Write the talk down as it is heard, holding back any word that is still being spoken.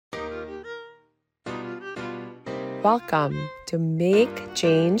Welcome to Make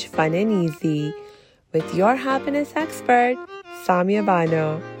Change Fun and Easy with your happiness expert, Samia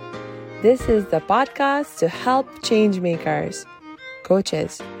Bano. This is the podcast to help change makers,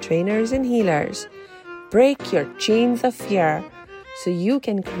 coaches, trainers, and healers break your chains of fear so you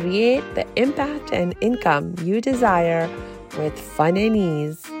can create the impact and income you desire with fun and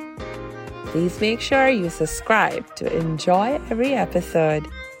ease. Please make sure you subscribe to enjoy every episode.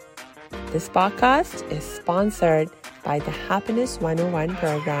 This podcast is sponsored by the Happiness 101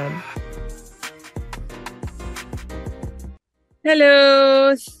 program.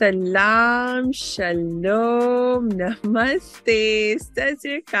 Hello, salam, shalom, namaste,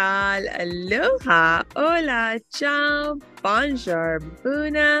 stasrikal, aloha, hola, ciao, bonjour,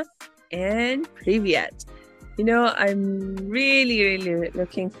 buna, and privyet. I'm really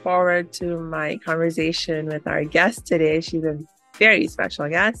looking forward to my conversation with our guest today. She's a very special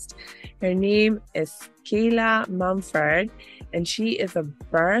guest. Her name is Kayla Mumford, and she is a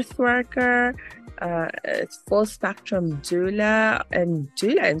birth worker, full spectrum doula, and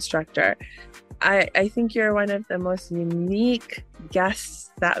doula instructor. I think you're one of the most unique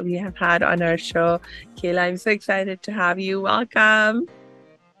guests that we have had on our show. Kayla, I'm so excited to have you. Welcome.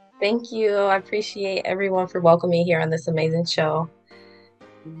 Thank you. I appreciate everyone for welcoming me here on this amazing show.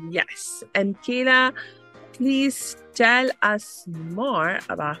 Yes. And Kayla, please tell us more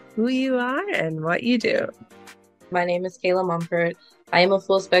about who you are and what you do. My name is Kayla Mumford. I am a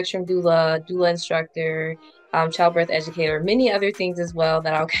full spectrum doula instructor, childbirth educator, many other things as well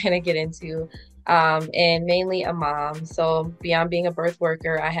that I'll kind of get into, and mainly a mom. So beyond being a birth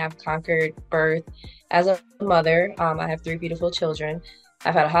worker, I have conquered birth as a mother. I have 3 beautiful children.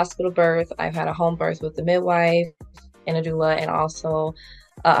 I've had a hospital birth. I've had a home birth with a midwife and a doula, and also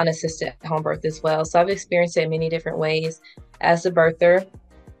unassisted home birth as well. So I've experienced it in many different ways as a birther.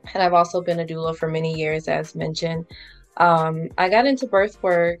 And I've also been a doula for many years, as mentioned. I got into birth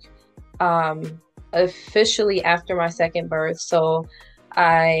work officially after my second birth. So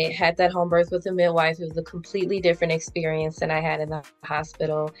I had that home birth with a midwife. It was a completely different experience than I had in the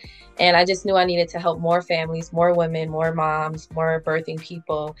hospital. And I just knew I needed to help more families, more women, more moms, more birthing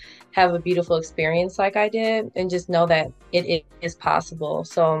people have a beautiful experience like I did, and just know that it is possible.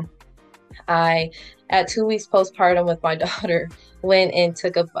 So I, at 2 weeks postpartum with my daughter, went and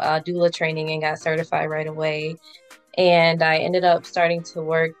took a doula training and got certified right away. And I ended up starting to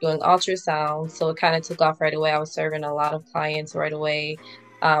work doing ultrasound. So it kind of took off right away. I was serving a lot of clients right away,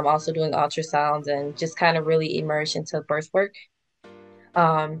 also doing ultrasounds, and just kind of really immersed into birth work.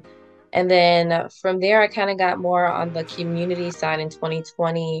 And then from there, I kind of got more on the community side in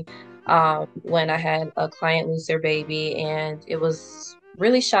 2020 when I had a client lose their baby. And it was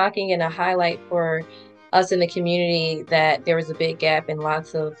really shocking and a highlight for us in the community that there was a big gap and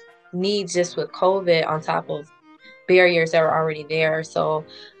lots of needs just with COVID on top of barriers that were already there. So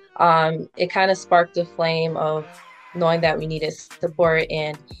it kind of sparked the flame of knowing that we needed support.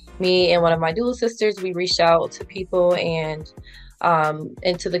 And me and one of my doula sisters, we reached out to people and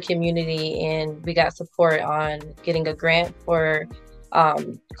into the community, and we got support on getting a grant for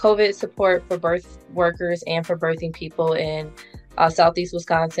COVID support for birth workers and for birthing people in Southeast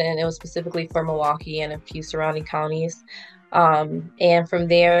Wisconsin. It was specifically for Milwaukee and a few surrounding counties. And from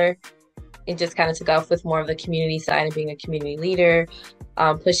there, it just kind of took off with more of the community side and being a community leader,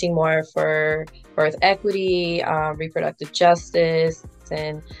 pushing more for birth equity, reproductive justice,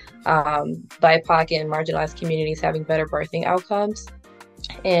 and BIPOC and marginalized communities having better birthing outcomes.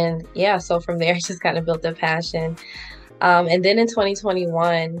 And yeah, so from there, I just kind of built a passion. And then in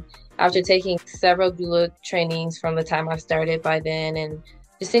 2021, after taking several doula trainings from the time I started by then, and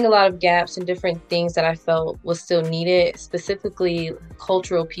just seeing a lot of gaps and different things that I felt was still needed, specifically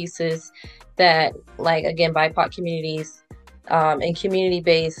cultural pieces that, like, again, BIPOC communities and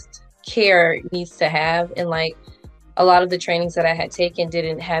community-based care needs to have. And like a lot of the trainings that I had taken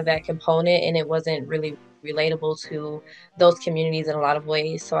didn't have that component, and it wasn't really relatable to those communities in a lot of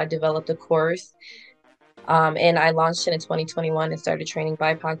ways. So I developed a course and I launched it in 2021 and started training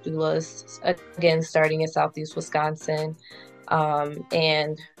BIPOC doulas, again, starting in Southeast Wisconsin.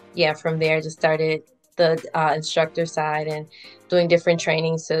 And yeah, from there, just started the instructor side and doing different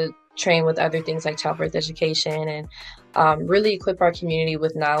trainings to train with other things like childbirth education and really equip our community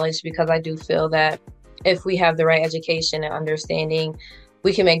with knowledge, because I do feel that if we have the right education and understanding,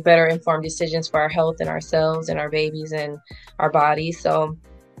 we can make better informed decisions for our health and ourselves and our babies and our bodies. So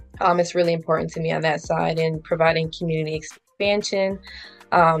it's really important to me on that side and providing community expansion.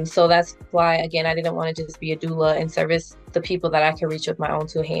 So that's why, again, I didn't want to just be a doula and service the people that I could reach with my own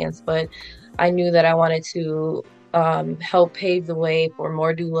 2 hands, but I knew that I wanted to help pave the way for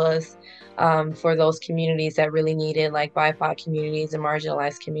more doulas for those communities that really need it, like BIPOC communities and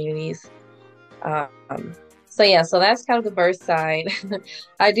marginalized communities. Um, so yeah, so that's kind of the birth side.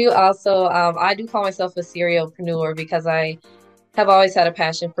 I do call myself a serialpreneur because I have always had a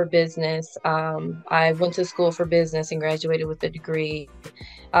passion for business. I went to school for business and graduated with a degree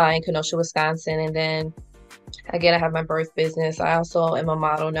in Kenosha, Wisconsin, and then again, I have my birth business. I also am a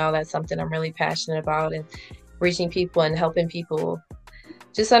model now. That's something I'm really passionate about, and reaching people and helping people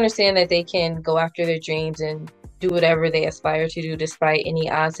just understand that they can go after their dreams and do whatever they aspire to do despite any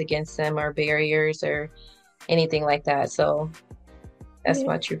odds against them or barriers or anything like that. So that's Yeah.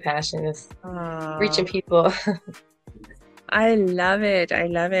 my true passion is reaching Oh, people. I love it. I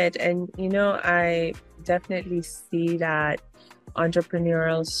love it. And, I definitely see that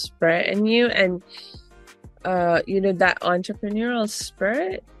entrepreneurial spirit in you. And, that entrepreneurial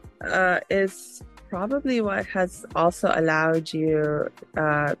spirit is probably what has also allowed you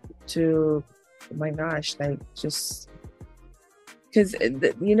to, oh my gosh, like just because,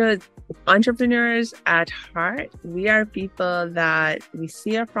 entrepreneurs at heart, we are people that we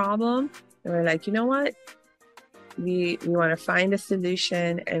see a problem and we're like, you know what? We want to find a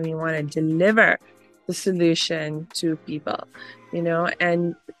solution and we want to deliver the solution to people,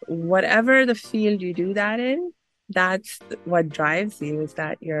 and whatever the field you do that in, that's what drives you, is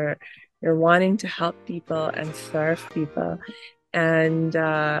that you're wanting to help people and serve people. And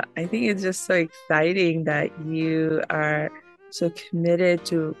I think it's just so exciting that you are so committed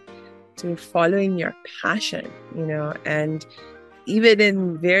to following your passion, and even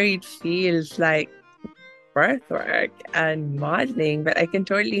in varied fields like birth work and modeling, but I can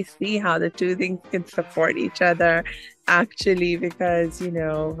totally see how the two things can support each other actually, because,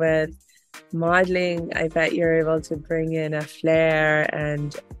 with modeling, I bet you're able to bring in a flair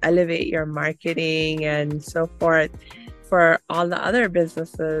and elevate your marketing and so forth for all the other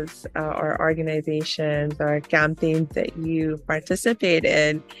businesses or organizations or campaigns that you participate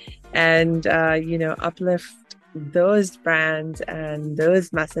in, and, uplift those brands and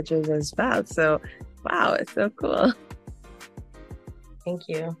those messages as well. So, wow, it's so cool. Thank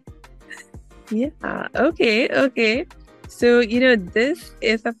you. Yeah. Okay. Okay. So, this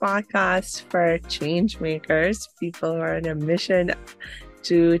is a podcast for change makers, people who are on a mission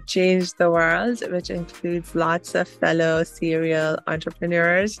to change the world, which includes lots of fellow serial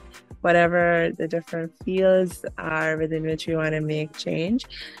entrepreneurs, whatever the different fields are within which we want to make change.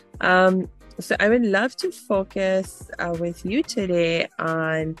 So I would love to focus with you today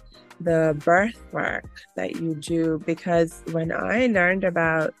on the birth work that you do, because when I learned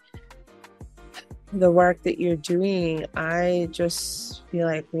about the work that you're doing, I just feel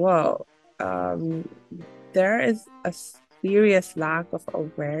like, whoa, um, there is a serious lack of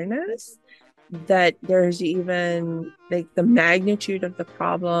awareness that there's even like the magnitude of the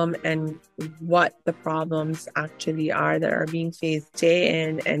problem and what the problems actually are that are being faced day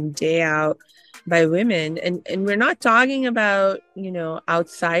in and day out by women. And we're not talking about,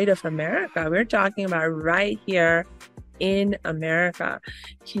 outside of America. We're talking about right here in America.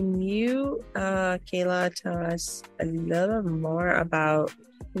 Can you, Kayla, tell us a little more about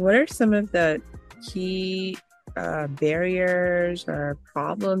what are some of the key barriers or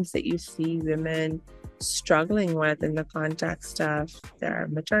problems that you see women struggling with in the context of their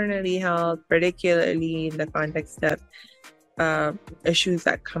maternity health, particularly in the context of issues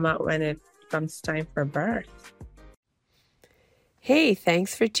that come up when it comes time for birth? Hey,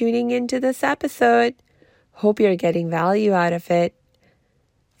 thanks for tuning into this episode. Hope you're getting value out of it.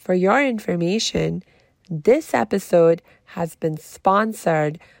 For your information, this episode has been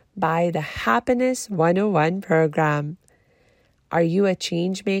sponsored by the Happiness 101 program. Are you a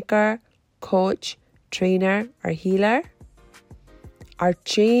change maker, coach, trainer, or healer? Are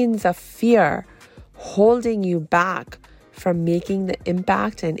chains of fear holding you back from making the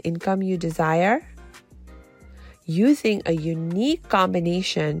impact and income you desire? Using a unique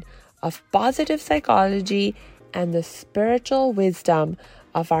combination of positive psychology and the spiritual wisdom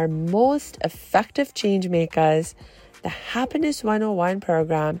of our most effective change makers, the Happiness 101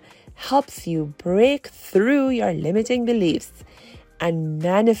 program helps you break through your limiting beliefs and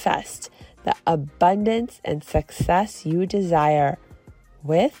manifest the abundance and success you desire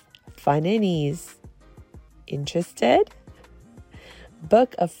with fun and ease. Interested?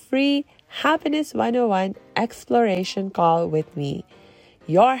 Book a free Happiness 101 exploration call with me,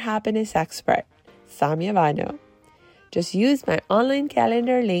 your happiness expert, Samia Bano. Just use my online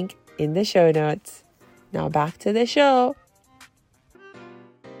calendar link in the show notes. Now back to the show.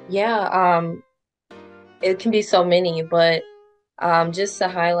 Yeah, it can be so many, but just to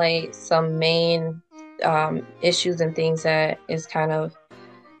highlight some main issues and things that is kind of,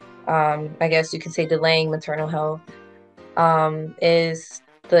 I guess you could say, delaying maternal health, is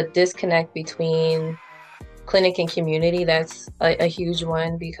the disconnect between clinic and community. That's a huge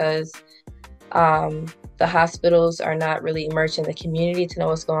one because the hospitals are not really immersed in the community to know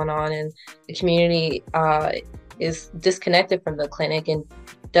what's going on, and the community is disconnected from the clinic and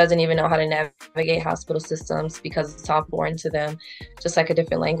doesn't even know how to navigate hospital systems because it's all foreign to them, just like a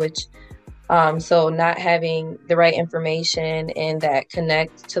different language. So not having the right information and that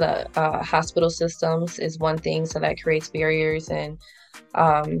connect to the hospital systems is one thing. So that creates barriers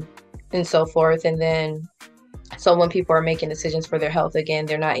um, and so forth. And then, so when people are making decisions for their health, again,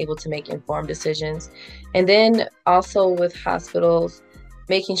 they're not able to make informed decisions. And then also with hospitals,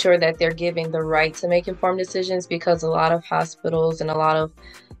 making sure that they're giving the right to make informed decisions, because a lot of hospitals and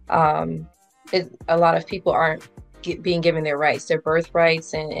um, a lot of people aren't being given their rights, their birth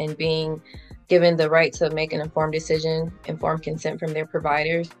rights, and being given the right to make an informed decision, informed consent from their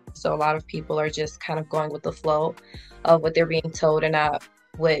providers. So a lot of people are just kind of going with the flow of what they're being told and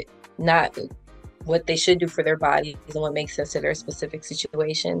not what they should do for their bodies and what makes sense to their specific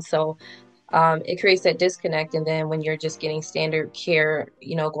situation. So it creates that disconnect. And then when you're just getting standard care,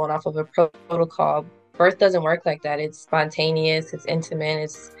 going off of a protocol, birth doesn't work like that. It's spontaneous, it's intimate,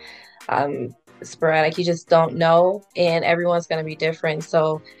 it's sporadic. You just don't know, and everyone's going to be different.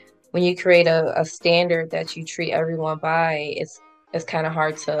 So when you create a standard that you treat everyone by, it's kind of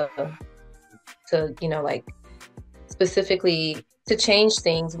hard to like specifically to change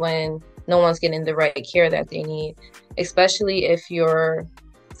things when no one's getting the right care that they need, especially if you're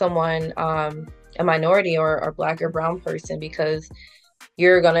someone, a minority or Black or brown person, because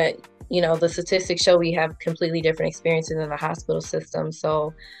you're gonna, the statistics show we have completely different experiences in the hospital system.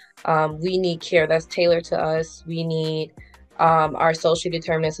 So we need care that's tailored to us. We need our social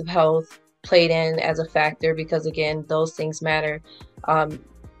determinants of health played in as a factor, because again, those things matter.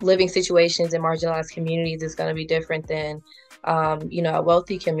 Living situations in marginalized communities is going to be different than a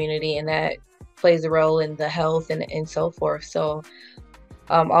wealthy community, and that plays a role in the health and so forth. So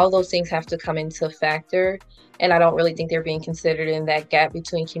all those things have to come into factor, and I don't really think they're being considered in that gap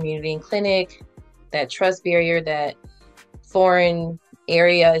between community and clinic, that trust barrier, that foreign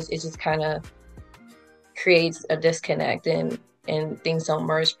area. It just kind of creates a disconnect, and things don't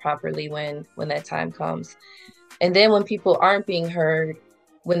merge properly when that time comes. And then when people aren't being heard,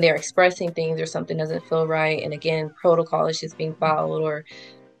 when they're expressing things or something doesn't feel right, and again, protocol is just being followed or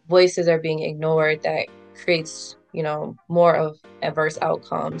voices are being ignored, that creates, more of adverse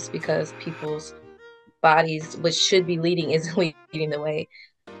outcomes, because people's bodies, which should be leading, isn't leading the way.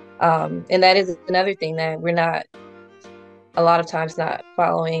 And that is another thing, that we're not, a lot of times, not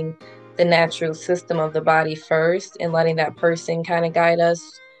following the natural system of the body first and letting that person kind of guide us.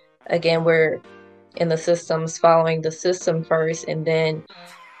 Again, we're in the systems following the system first, and then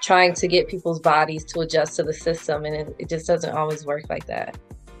trying to get people's bodies to adjust to the system, and it just doesn't always work like that.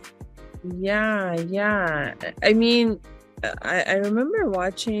 Yeah. I mean, I remember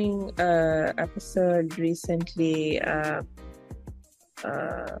watching a episode recently on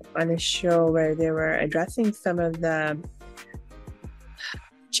a show where they were addressing some of the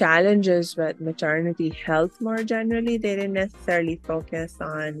challenges with maternity health more generally. They didn't necessarily focus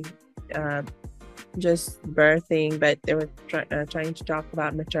on just birthing, but they were trying to talk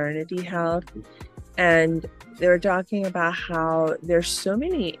about maternity health. And they were talking about how there's so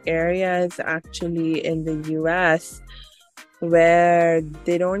many areas actually in the US where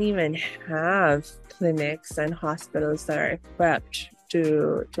they don't even have clinics and hospitals that are equipped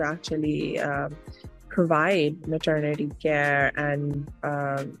to actually provide maternity care. And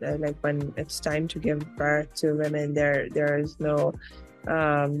like when it's time to give birth to women, there is no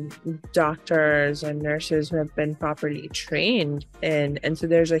doctors and nurses who have been properly trained, and so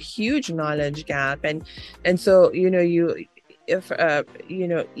there's a huge knowledge gap. And so even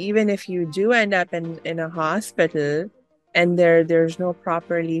if you do end up in a hospital and there's no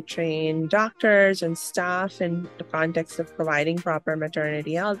properly trained doctors and staff in the context of providing proper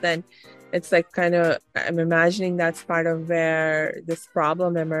maternity health, then it's like I'm imagining that's part of where this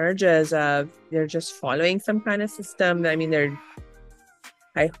problem emerges of they're just following some kind of system. I mean, they're,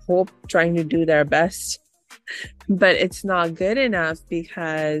 I hope, trying to do their best, but it's not good enough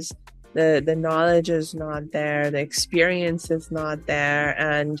because the knowledge is not there, the experience is not there,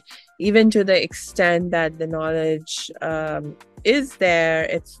 and even to the extent that the knowledge is there,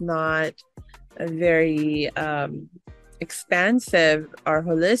 it's not a very expansive or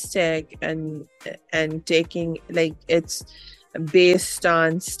holistic, and taking, like, it's based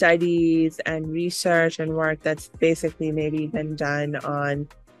on studies and research and work that's basically maybe been done on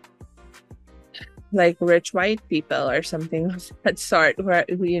like rich white people or something of that sort, where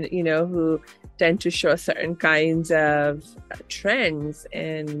who tend to show certain kinds of trends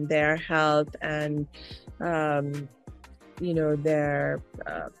in their health and their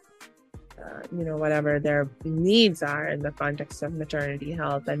whatever their needs are in the context of maternity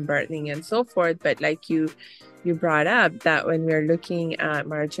health and birthing and so forth. But like you brought up, that when we're looking at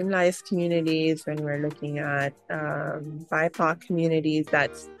marginalized communities, when we're looking at BIPOC communities,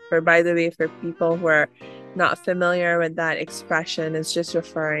 that's by the way, for people who are not familiar with that expression, it's just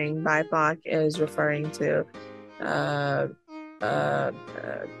BIPOC is referring to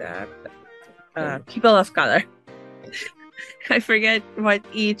people of color. I forget what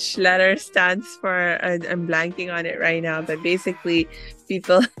each letter stands for. I'm blanking on it right now, but basically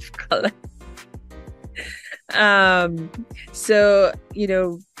people of color. So,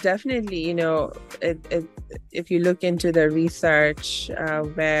 definitely, if you look into the research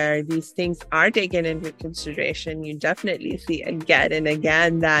where these things are taken into consideration, you definitely see again and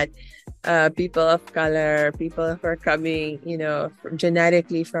again that people of color, people who are coming,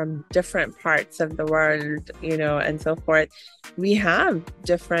 genetically from different parts of the world, and so forth, we have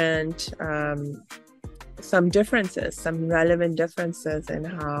some differences, some relevant differences in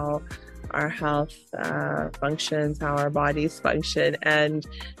how our health functions, how our bodies function. And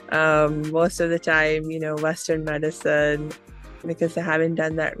most of the time, Western medicine, because they haven't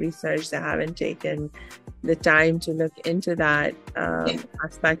done that research, they haven't taken the time to look into that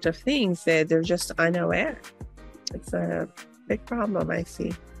aspect of things, they're just unaware. It's a big problem, I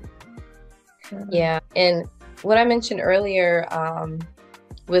see. Yeah. And what I mentioned earlier,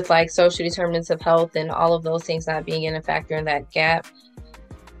 with like social determinants of health and all of those things not being in a factor in that gap,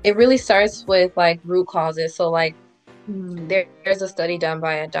 it really starts with like root causes. So like there's a study done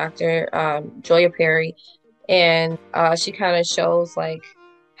by a doctor, Joya Perry, and she kind of shows like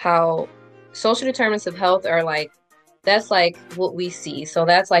how social determinants of health are like, that's like what we see. So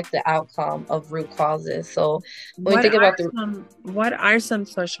that's like the outcome of root causes. So when we think about what are some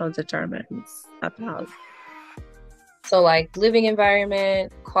social determinants of health? So like living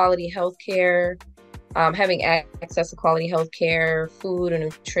environment, quality health care, having access to quality health care, food and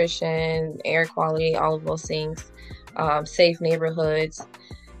nutrition, air quality, all of those things, safe neighborhoods.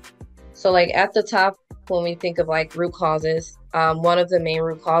 So like at the top, when we think of like root causes, one of the main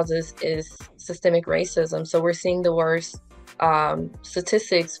root causes is systemic racism. So we're seeing the worst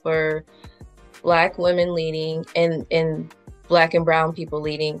statistics for Black women leading and Black and brown people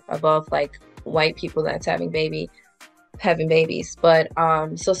leading above like white people that's having babies. But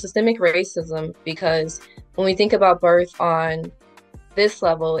so systemic racism, because when we think about birth on this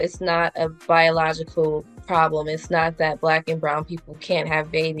level, it's not a biological problem. It's not that Black and brown people can't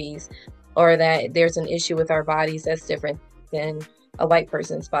have babies or that there's an issue with our bodies that's different than a white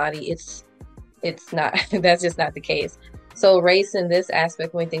person's body. It's not, that's just not the case. So race in this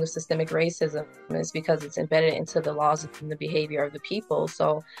aspect, when we think of systemic racism, is because it's embedded into the laws and the behavior of the people.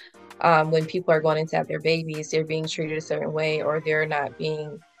 So when people are going in to have their babies, they're being treated a certain way, or they're not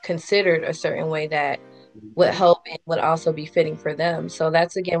being considered a certain way that would help and would also be fitting for them. So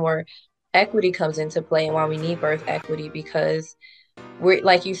that's again where equity comes into play and why we need birth equity, because we're,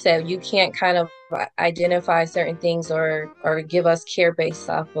 like you said, you can't kind of identify certain things or give us care based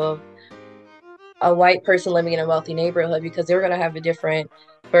off of a white person living in a wealthy neighborhood, because they're going to have a different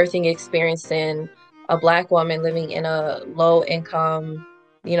birthing experience than a Black woman living in a low income,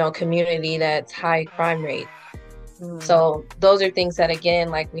 community that's high crime rate. So those are things that, again,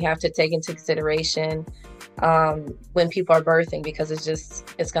 like we have to take into consideration when people are birthing, because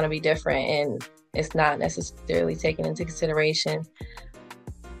it's going to be different and it's not necessarily taken into consideration.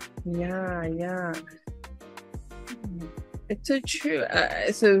 Yeah. It's so true.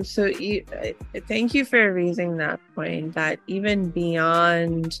 Thank you for raising that point, that even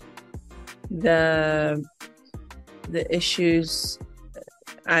beyond the issues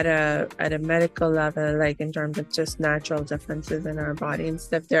at a medical level, like in terms of just natural differences in our body and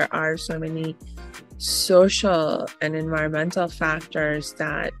stuff, there are so many social and environmental factors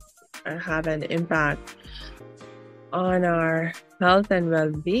that have an impact on our health and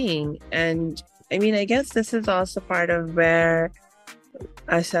well-being. And I mean, I guess this is also part of where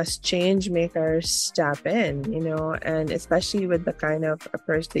us as change makers step in, and especially with the kind of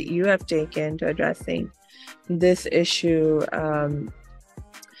approach that you have taken to addressing this issue.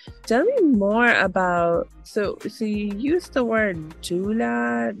 Tell me more about, so you used the word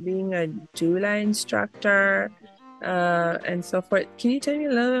doula, being a doula instructor, and so forth. Can you tell me a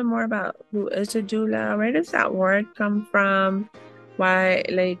little bit more about who is a doula? Where does that word come from? Why,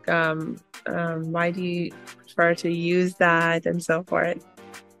 why do you prefer to use that and so forth?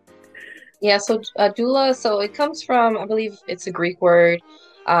 Yeah, so doula, so it comes from, I believe it's a Greek word,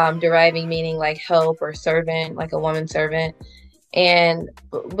 deriving meaning like help or servant, like a woman servant. And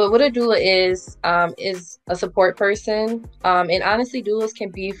but what a doula is a support person. And honestly, doulas can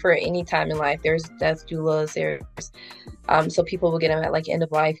be for any time in life. There's death doulas, there's so people will get them at like end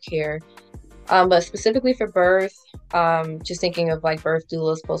of life care. But specifically for birth, just thinking of like birth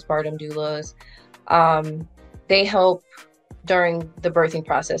doulas, postpartum doulas, um, they help during the birthing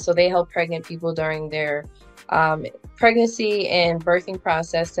process. So they help pregnant people during their um, pregnancy and birthing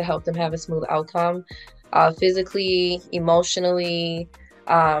process to help them have a smooth outcome, physically, emotionally,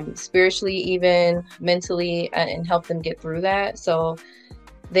 spiritually, even mentally, and help them get through that. So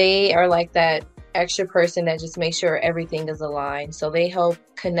they are like that extra person that just makes sure everything is aligned. So they help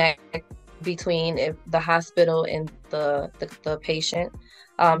connect between the hospital and the patient.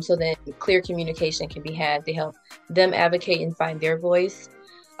 So then clear communication can be had. They help them advocate and find their voice.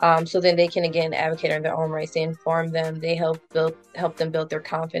 So then they can again advocate on their own rights. They inform them. They help them build their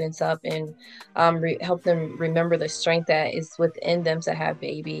confidence up and help them remember the strength that is within them to have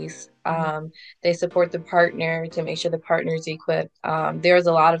babies. They support the partner to make sure the partner is equipped. There's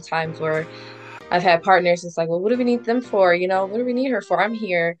a lot of times where I've had partners. It's like, well, what do we need them for? You know, what do we need her for? I'm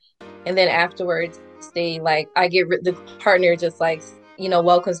here. And then afterwards, they like, the partner just like,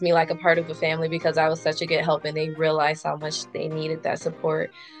 welcomes me like a part of the family because I was such a good help, and they realized how much they needed that support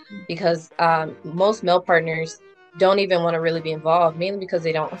because most male partners don't even want to really be involved, mainly because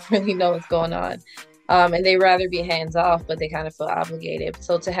they don't really know what's going on. And they rather be hands off, but they kind of feel obligated.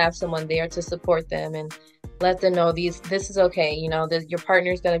 So to have someone there to support them and let them know this is okay, your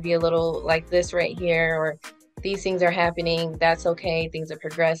partner's going to be a little like this right here, or these things are happening, that's okay, things are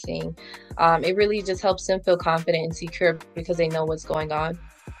progressing. It really just helps them feel confident and secure because they know what's going on.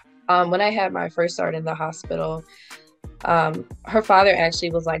 When I had my first start in the hospital, her father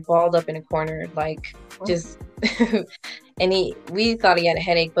actually was like balled up in a corner, like just and we thought he had a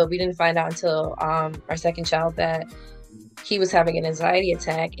headache, but we didn't find out until our second child that he was having an anxiety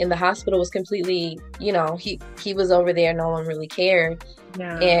attack, and the hospital was completely, he was over there, no one really cared.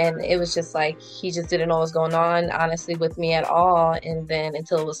 Yeah. And it was just like he just didn't know what was going on, honestly, with me at all. And then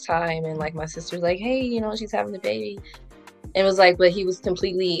until it was time, and like my sister was like, hey, she's having the baby. It was like, but he was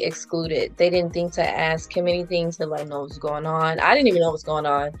completely excluded. They didn't think to ask him anything to like know what's going on. I didn't even know what's going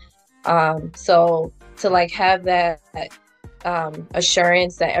on. So to like have that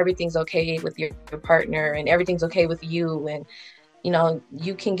assurance that everything's okay with your partner and everything's okay with you, and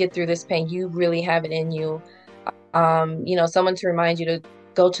you can get through this pain, you really have it in you. Someone to remind you to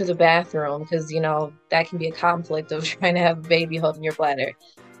go to the bathroom because that can be a conflict of trying to have a baby holding your bladder.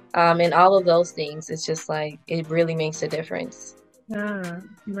 And all of those things, it's just like it really makes a difference. Yeah, oh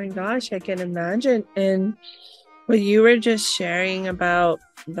my gosh, I can imagine. And what you were just sharing about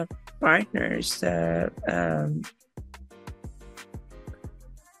the partners,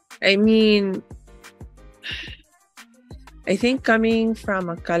 I mean, I think coming from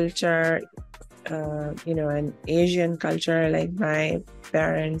a culture, an Asian culture, like my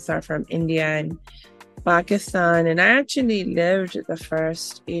parents are from India and Pakistan, and I actually lived the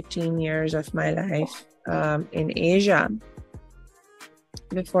first 18 years of my life in Asia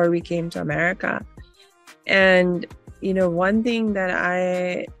before we came to America. And, one thing that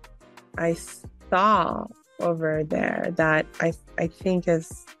I saw over there that I think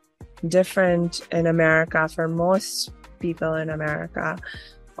is different in America for most people in America,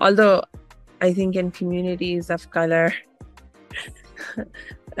 although I think in communities of color,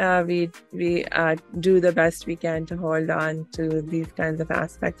 we do the best we can to hold on to these kinds of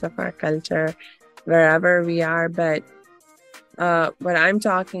aspects of our culture wherever we are. But what I'm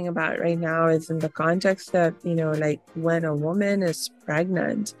talking about right now is in the context of, like when a woman is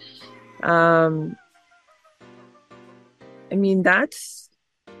pregnant. That's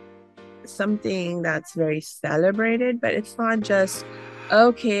something that's very celebrated, but it's not just,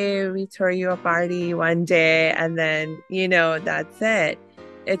 okay, we throw you a party one day and then, that's it.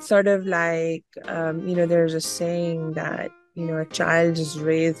 It's sort of like, there's a saying that, a child is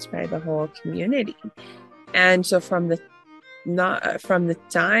raised by the whole community. And so from the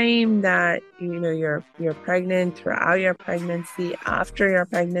time that, you're pregnant, throughout your pregnancy, after your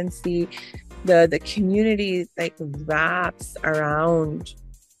pregnancy, the community like wraps around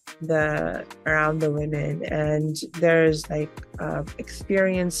the women, and there's like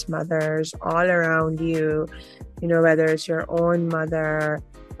experienced mothers all around you, whether it's your own mother,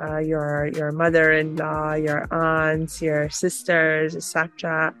 your mother-in-law, your aunts, your sisters,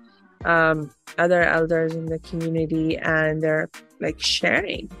 etc. other elders in the community, and they're like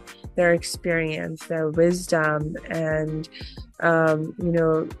sharing their experience, their wisdom. And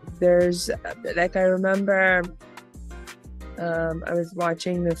there's like, I remember I was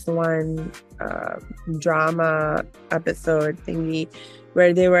watching this one drama episode thingy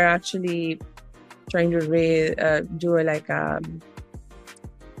where they were actually trying to do like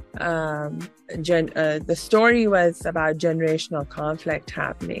the story was about generational conflict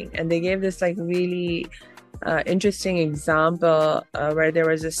happening, and they gave this like really interesting example where there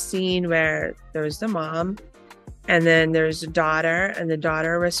was a scene where there was the mom, and then there's a daughter, and the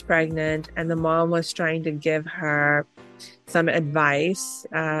daughter was pregnant, and the mom was trying to give her some advice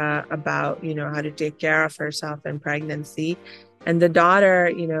about how to take care of herself in pregnancy. And the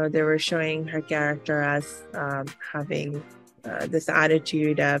daughter, they were showing her character as having this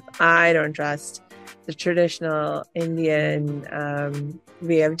attitude of, I don't trust the traditional Indian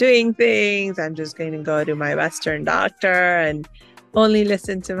way of doing things. I'm just going to go to my Western doctor and only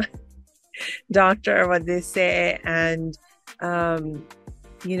listen to my doctor, what they say. And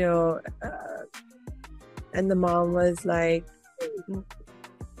and the mom was like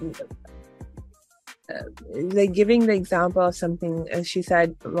giving the example of something, and she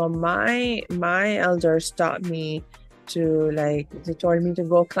said, well, my elders taught me they told me to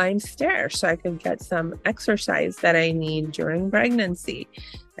go climb stairs so I could get some exercise that I need during pregnancy.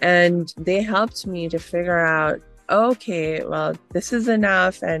 And they helped me to figure out, okay, well, this is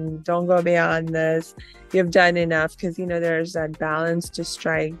enough, and don't go beyond this. You've done enough, because there's that balance to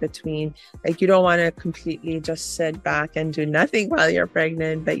strike between, like, you don't want to completely just sit back and do nothing while you're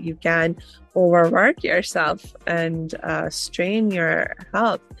pregnant, but you can overwork yourself and strain your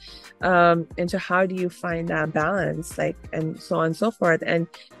health. Into how do you find that balance, and so on and so forth. And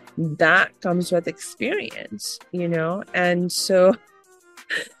that comes with experience, and so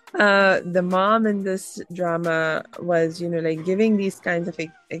the mom in this drama was giving these kinds of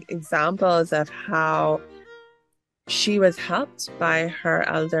examples of how she was helped by her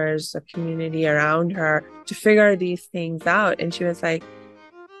elders, the community around her, to figure these things out. And she was like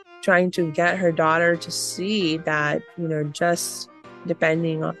trying to get her daughter to see that just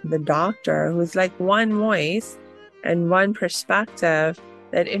depending on the doctor, who's like one voice and one perspective,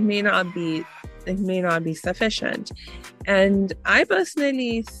 that it may not be sufficient. And I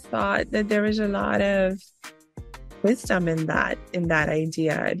personally thought that there was a lot of wisdom in that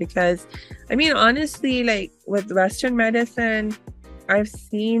idea, because I mean, honestly, like with Western medicine, I've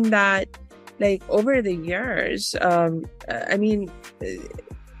seen that like over the years,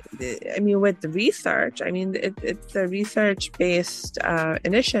 with the research, it's a research-based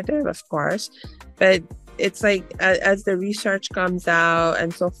initiative, of course, but it's like as the research comes out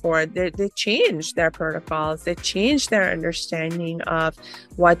and so forth, they change their protocols, they change their understanding of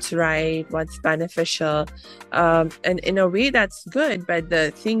what's right, what's beneficial, and in a way that's good. But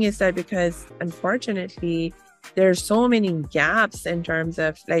the thing is that because unfortunately there's so many gaps in terms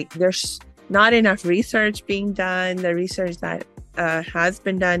of like there's not enough research being done. The research that has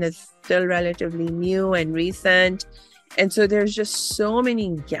been done is still relatively new and recent, and so there's just so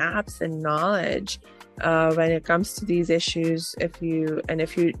many gaps in knowledge when it comes to these issues. If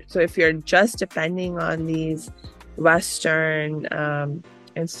you're just depending on these Western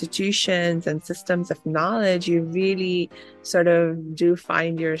institutions and systems of knowledge, you really sort of do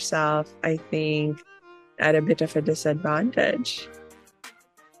find yourself, I think, at a bit of a disadvantage.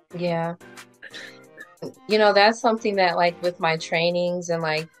 Yeah. That's something that like with my trainings and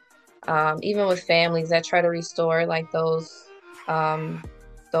like even with families, I try to restore like those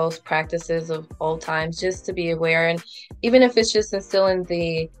practices of old times, just to be aware. And even if it's just instilling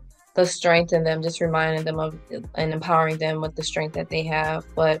the strength in them, just reminding them of and empowering them with the strength that they have.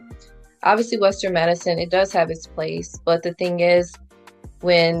 But obviously Western medicine, it does have its place. But the thing is,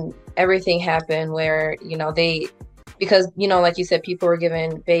 when everything happened where, because, like you said, people were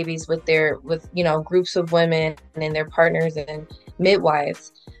given babies with groups of women and their partners and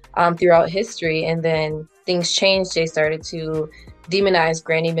midwives throughout history. And then things changed. They started to demonize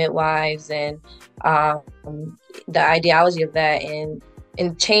granny midwives and the ideology of that and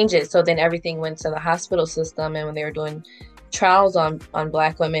change it. So then everything went to the hospital system. And when they were doing trials on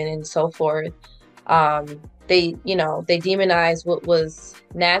Black women and so forth, they demonized what was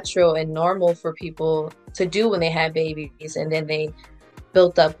natural and normal for people to do when they had babies. And then they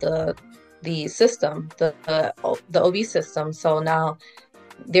built up the system, the OB system. So now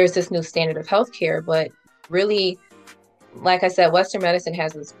there's this new standard of healthcare. But really, like I said, Western medicine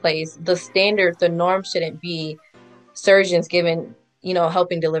has its place. The standard, the norm shouldn't be surgeons giving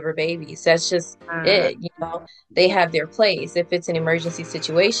helping deliver babies. That's just it. They have their place. If it's an emergency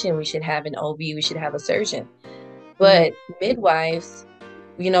situation, we should have an OB, we should have a surgeon. But midwives,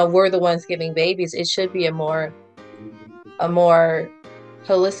 we're the ones giving babies. It should be a more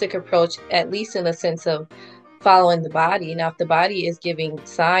holistic approach, at least in the sense of following the body. Now, if the body is giving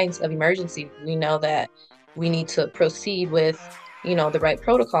signs of emergency, we know that we need to proceed with, the right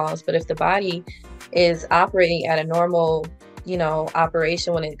protocols. But if the body is operating at a normal,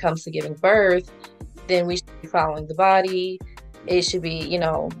 operation when it comes to giving birth, then we should be following the body. It should be,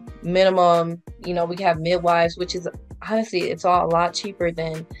 minimum, we can have midwives, which is honestly, it's all a lot cheaper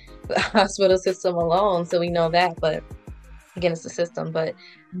than the hospital system alone. So we know that, but again, it's the system. But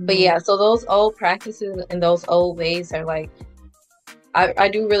yeah, so those old practices and those old ways are like, I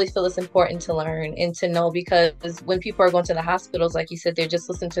do really feel it's important to learn and to know, because when people are going to the hospitals, like you said, they're just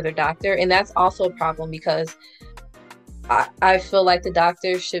listening to their doctor. And that's also a problem, because I feel like the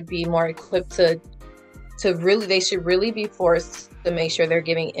doctors should be more equipped they should really be forced to make sure they're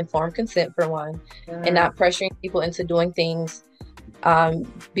giving informed consent, for one, and not pressuring people into doing things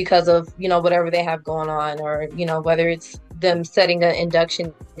because of, whatever they have going on, or, whether it's them setting an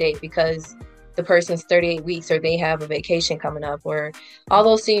induction date because the person's 38 weeks or they have a vacation coming up, or all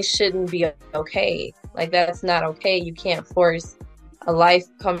those things shouldn't be okay. Like, that's not okay. You can't force a life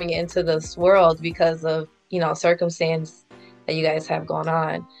coming into this world because of, circumstance that you guys have going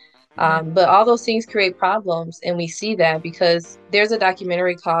on. But all those things create problems, and we see that because there's a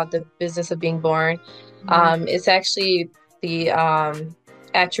documentary called The Business of Being Born. It's actually the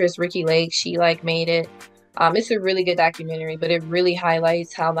actress Ricki Lake, she made it. It's a really good documentary, but it really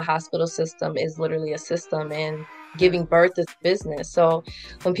highlights how the hospital system is literally a system, and giving birth is business. So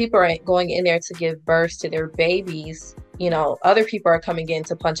when people are going in there to give birth to their babies, other people are coming in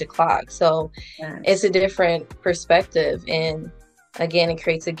to punch a clock. So it's a different perspective. And again, it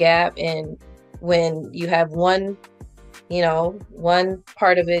creates a gap. And when you have one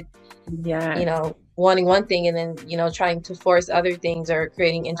part of it, wanting one thing, and then, trying to force other things or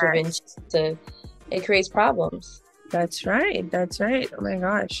creating interventions it creates problems. That's right. Oh my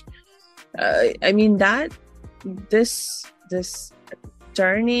gosh. I mean, this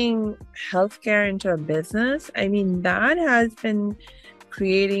turning healthcare into a business, I mean, that has been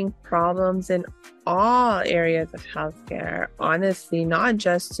creating problems in all areas of healthcare, honestly, not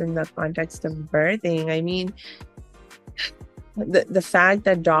just in the context of birthing. I mean, the fact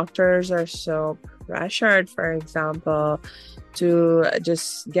that doctors are so pressured, for example, to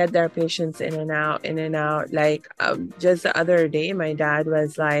just get their patients in and out. Like, just the other day, my dad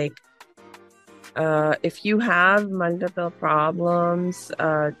was like, if you have multiple problems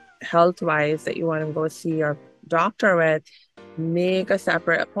health-wise that you want to go see your doctor with, make a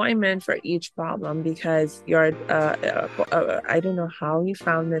separate appointment for each problem, because I don't know how he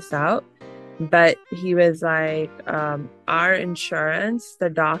found this out, but he was like, our insurance, the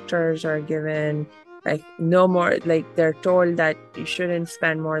doctors are given no more, they're told that you shouldn't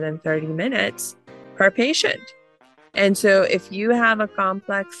spend more than 30 minutes per patient. And so if you have a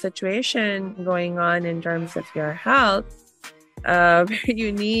complex situation going on in terms of your health, where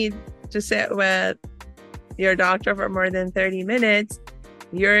you need to sit with your doctor for more than 30 minutes,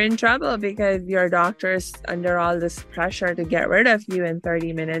 you're in trouble, because your doctor's under all this pressure to get rid of you in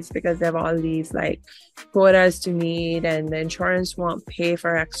 30 minutes because they have all these quotas to meet, and the insurance won't pay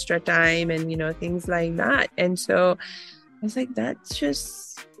for extra time, and things like that. And so I was like, that's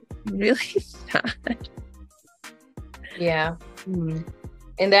just really sad. Yeah.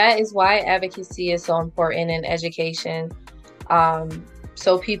 And that is why advocacy is so important in education,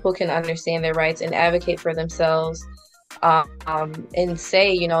 so people can understand their rights and advocate for themselves, and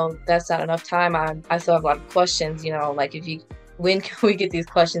say, that's not enough time. I still have a lot of questions, when can we get these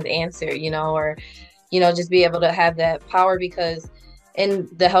questions answered, or, just be able to have that power, because in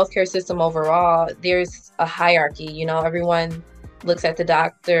the healthcare system overall, there's a hierarchy, everyone looks at the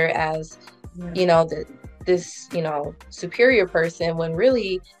doctor as, this superior person, when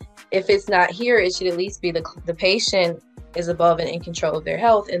really, if it's not here, it should at least be the patient is above and in control of their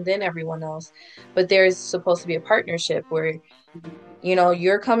health, and then everyone else. But there's supposed to be a partnership where,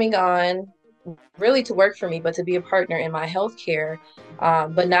 you're coming on really to work for me, but to be a partner in my healthcare,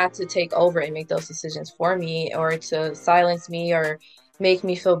 but not to take over and make those decisions for me, or to silence me, or make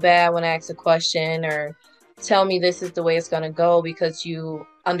me feel bad when I ask a question, or tell me this is the way it's going to go because you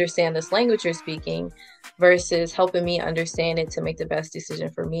understand this language you're speaking, versus helping me understand it to make the best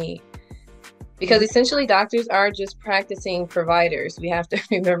decision for me. Because essentially doctors are just practicing providers. We have to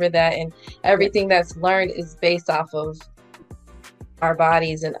remember that, and everything that's learned is based off of our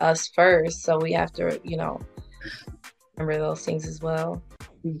bodies and us first. So we have to, remember those things as well.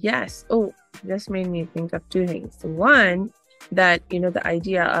 Yes. Oh, this made me think of two things. One, that, the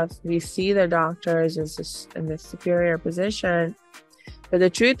idea of we see the doctors as in this superior position. But the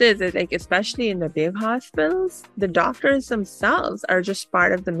truth is that, like, especially in the big hospitals, the doctors themselves are just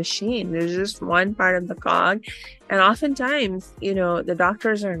part of the machine. There's just one part of the cog. And oftentimes, the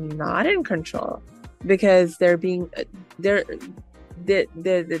doctors are not in control because there's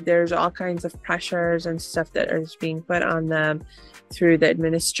all kinds of pressures and stuff that is being put on them through the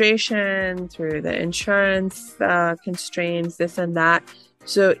administration, through the insurance constraints, this and that.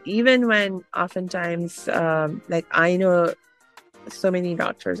 So even when oftentimes, like, I know so many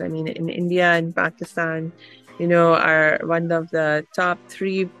doctors, I mean, in India and Pakistan, are one of the top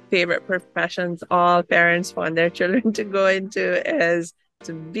 3 favorite professions all parents want their children to go into is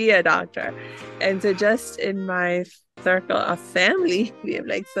to be a doctor. And so just in my circle of family, we have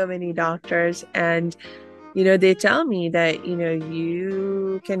like so many doctors, and they tell me that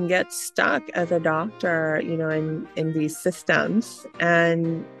you can get stuck as a doctor in these systems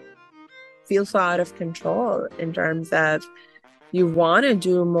and feel so out of control in terms of you want to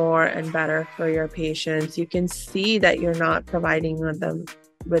do more and better for your patients. You can see that you're not providing them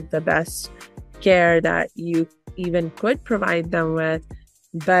with the best care that you even could provide them with.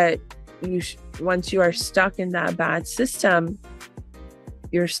 But once you are stuck in that bad system,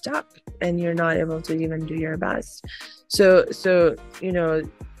 you're stuck and you're not able to even do your best. So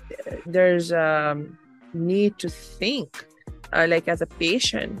there's a need to think like as a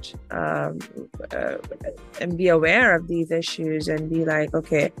patient, and be aware of these issues and be like,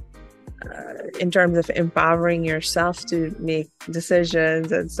 okay, in terms of empowering yourself to make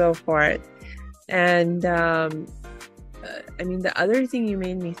decisions and so forth. And I mean, the other thing you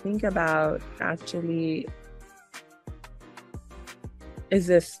made me think about actually is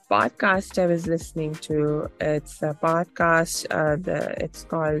this podcast I was listening to. It's a podcast, it's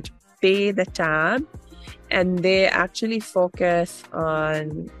called Pay the Tab. And they actually focus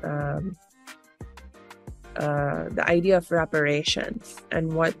on the idea of reparations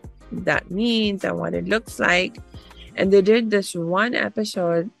and what that means and what it looks like. And they did this one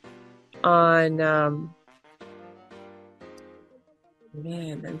episode on,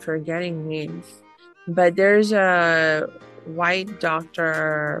 man, I'm forgetting names. But there's a white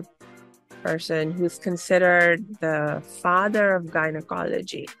doctor person who's considered the father of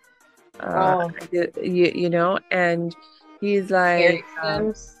gynecology. And he's like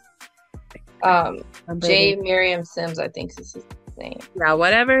J. Miriam Sims, I think is his name. Yeah,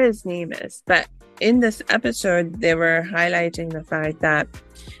 whatever his name is. But in this episode, they were highlighting the fact that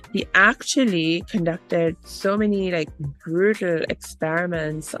he actually conducted so many like brutal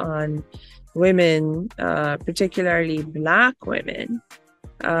experiments on women, particularly Black women,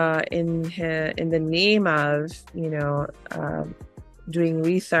 in the name of doing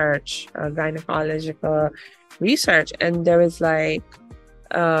research, gynecological research. And there was like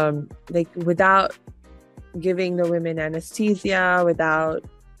without giving the women anesthesia, without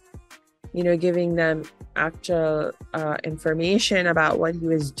giving them actual information about what he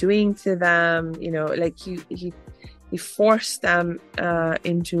was doing to them, like he forced them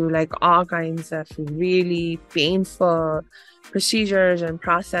into like all kinds of really painful procedures and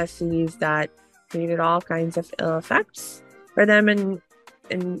processes that created all kinds of ill effects for them, and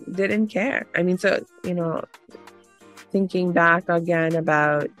didn't care. I mean, so thinking back again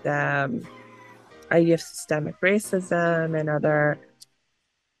about the idea of systemic racism and other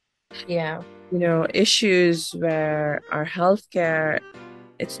issues where our healthcare,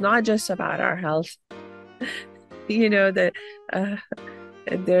 it's not just about our health. That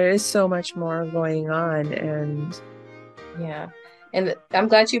there is so much more going on. And I'm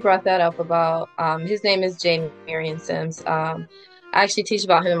glad you brought that up about his name is J. Marion Sims. I actually teach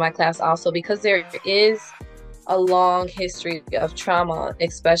about him in my class also, because there is a long history of trauma,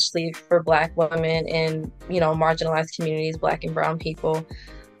 especially for Black women in marginalized communities, Black and brown people,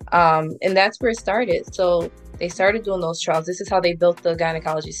 and that's where it started. So they started doing those trials. This is how they built the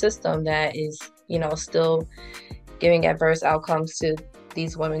gynecology system that is still giving adverse outcomes to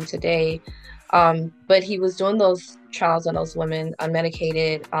these women today. But he was doing those trials on those women,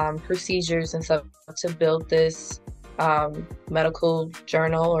 unmedicated procedures and stuff, to build this medical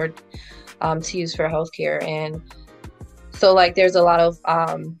journal or to use for healthcare. And so like there's a lot of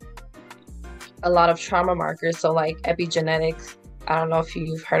trauma markers. So like epigenetics, I don't know if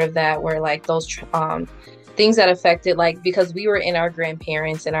you've heard of that, where like those things that affected, like, because we were in our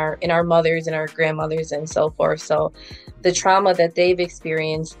grandparents and our mothers and our grandmothers and so forth. So the trauma that they've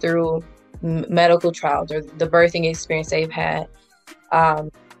experienced through medical trials or the birthing experience they've had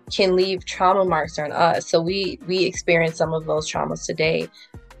can leave trauma marks on us. So we experience some of those traumas today.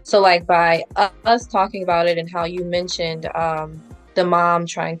 So like by us talking about it and how you mentioned the mom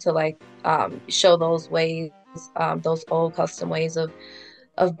trying to like show those ways, those old custom ways of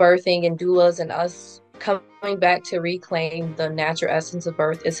birthing and doulas, and us coming back to reclaim the natural essence of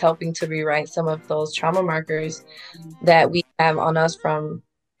birth is helping to rewrite some of those trauma markers that we have on us from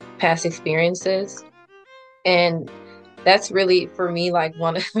past experiences. And that's really for me like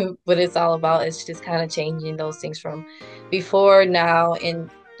one of what it's all about is just kind of changing those things from before, now,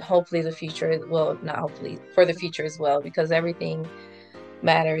 and hopefully the future. Well, not hopefully, for the future as well, because everything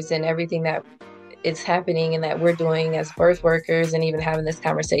matters, and everything that is happening and that we're doing as birth workers and even having this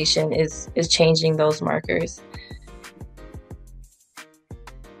conversation is changing those markers.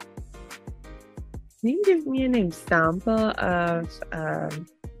 Can you give me an example of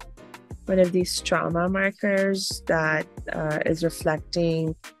one of these trauma markers that is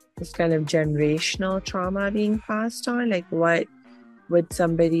reflecting this kind of generational trauma being passed on? Like, what would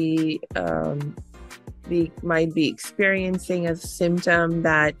somebody might be experiencing as a symptom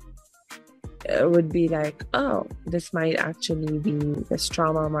that would be like, oh, this might actually be this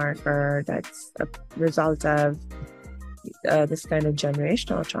trauma marker that's a result of this kind of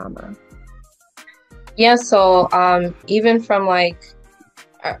generational trauma? Yeah, so even from like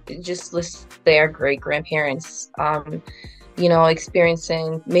just let's say our great grandparents,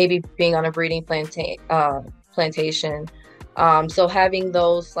 experiencing maybe being on a breeding plantation. So having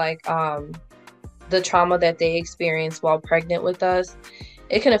those like the trauma that they experience while pregnant with us,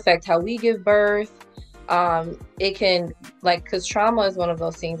 it can affect how we give birth. It can because trauma is one of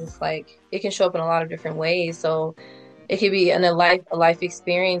those things. It's like it can show up in a lot of different ways. So it could be in a life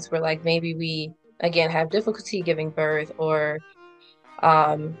experience where like maybe we again have difficulty giving birth, or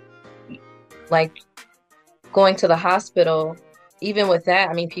like going to the hospital. Even with that,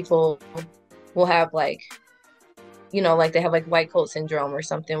 I mean, people will have like they have like white coat syndrome or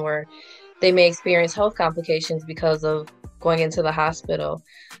something where they may experience health complications because of going into the hospital.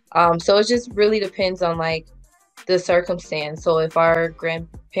 So it just really depends on like the circumstance. So if our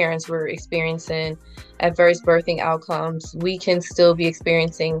grandparents were experiencing adverse birthing outcomes, we can still be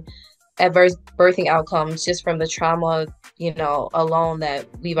experiencing adverse birthing outcomes just from the trauma, alone that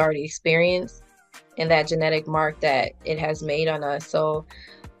we've already experienced and that genetic mark that it has made on us. So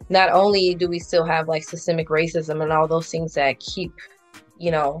not only do we still have like systemic racism and all those things that keep,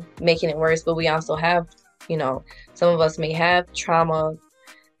 making it worse, but we also have, some of us may have trauma,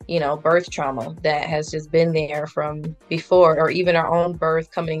 birth trauma that has just been there from before, or even our own birth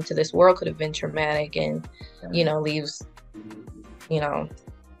coming to this world could have been traumatic and, leaves,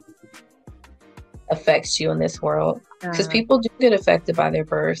 affects you in this world. Because people do get affected by their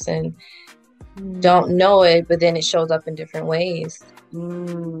births and don't know it, but then it shows up in different ways.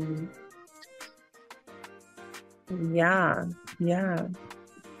 Yeah.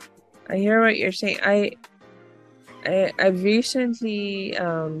 I hear what you're saying. I've recently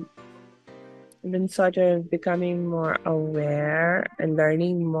been sort of becoming more aware and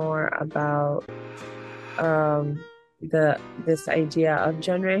learning more about this idea of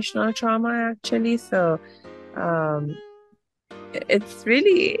generational trauma actually. So it's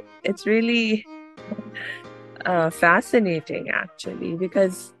really fascinating actually,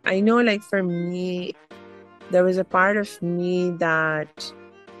 because I know like for me there was a part of me that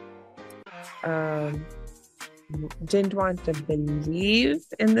didn't want to believe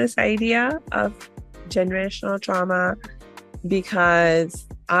in this idea of generational trauma, because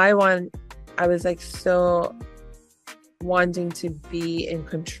I was like so wanting to be in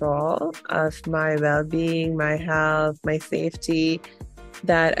control of my well-being, my health, my safety,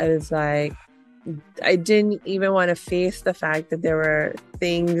 that I was like, I didn't even want to face the fact that there were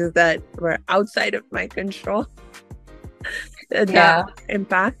things that were outside of my control that were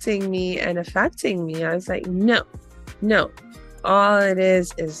impacting me and affecting me. I was like, no, all it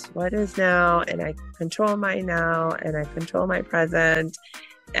is what is now, and I control my now, and I control my present,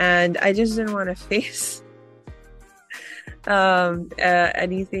 and I just didn't want to face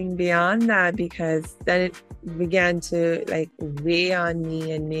anything beyond that, because then it began to like weigh on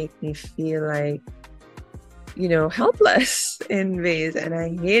me and make me feel like helpless in ways, and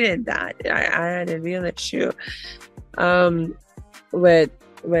I hated that. I had a real issue with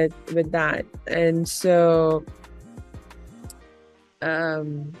that, and so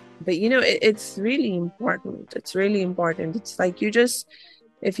but it's really important. It's like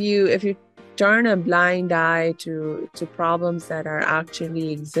if you turn a blind eye to problems that are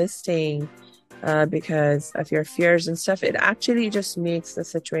actually existing because of your fears and stuff, it actually just makes the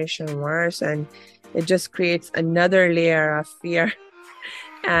situation worse, and it just creates another layer of fear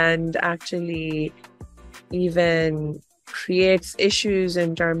and actually even creates issues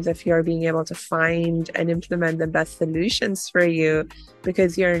in terms of your being able to find and implement the best solutions for you,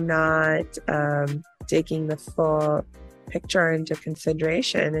 because you're not taking the full picture into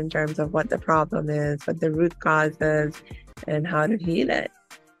consideration in terms of what the problem is, what the root cause is, and how to heal it.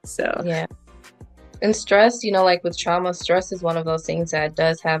 So Yeah. And stress, like with trauma, stress is one of those things that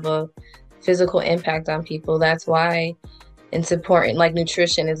does have a physical impact on people. That's why it's important, like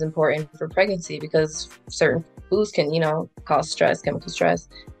nutrition is important for pregnancy, because certain foods can, cause stress, chemical stress,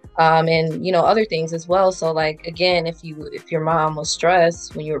 and other things as well. So like, again, if your mom was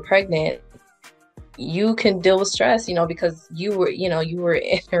stressed when you were pregnant, you can deal with stress, because you were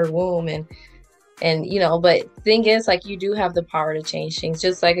in her womb, and but thing is, like, you do have the power to change things.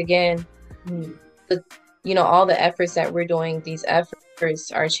 Just like, again, all the efforts that we're doing, these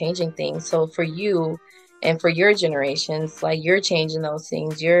efforts are changing things. So for you and for your generations, like, you're changing those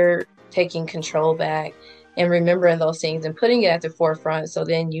things, you're taking control back and remembering those things and putting it at the forefront, so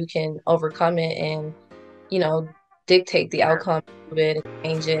then you can overcome it and, dictate the outcome of it and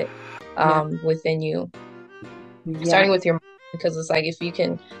change it within you. Starting with your mind, because it's like, if you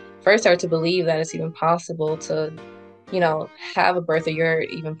can first start to believe that it's even possible to, have a birth, or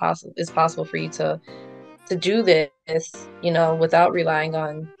it's possible for you to do this, without relying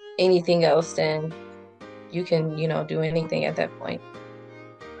on anything else, then you can, do anything at that point.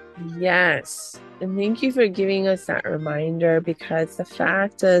 Yes. And thank you for giving us that reminder, because the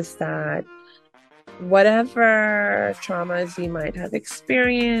fact is that whatever traumas we might have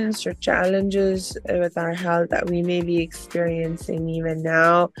experienced or challenges with our health that we may be experiencing even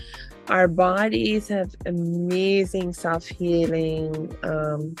now, our bodies have amazing self-healing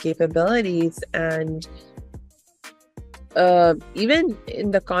capabilities. And even in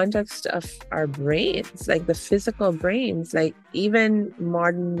the context of our brains, like the physical brains, like even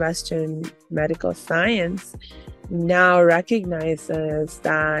modern Western medical science now recognizes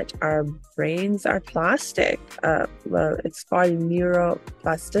that our brains are plastic. Well, it's called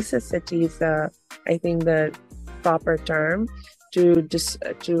neuroplasticity is I think the proper term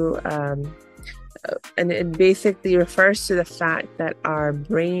and it basically refers to the fact that our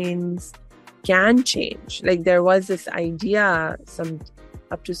brains can change. Like, there was this idea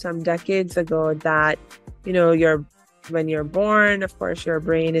up to some decades ago that, when you're born, of course, your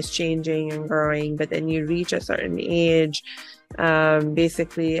brain is changing and growing, but then you reach a certain age,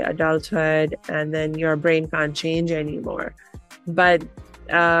 basically adulthood, and then your brain can't change anymore. But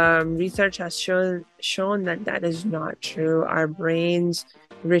research has shown that is not true. Our brains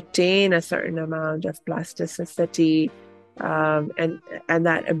retain a certain amount of plasticity, and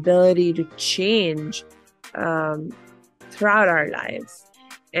that ability to change throughout our lives.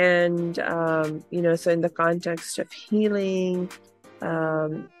 And so in the context of healing,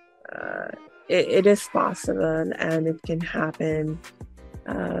 it is possible, and it can happen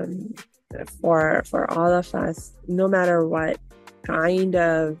for all of us, no matter what kind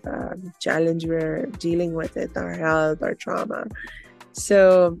of challenge we're dealing with in our health or trauma.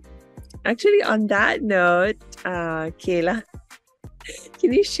 So actually, on that note, Kayla,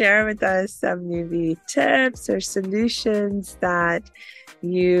 can you share with us some maybe tips or solutions that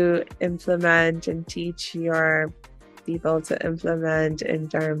you implement and teach your people to implement in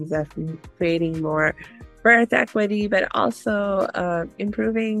terms of creating more birth equity, but also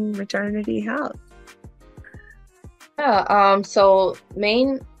improving maternity health? Yeah. So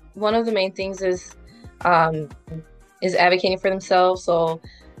one of the main things is advocating for themselves. So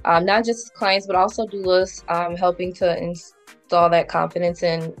not just clients, but also doulas, helping to install that confidence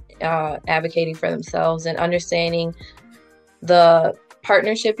in advocating for themselves and understanding the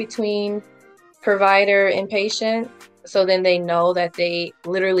partnership between provider and patient. So then they know that they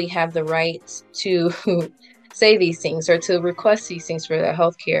literally have the right to say these things or to request these things for their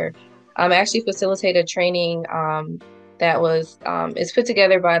healthcare. I actually facilitated training that was is put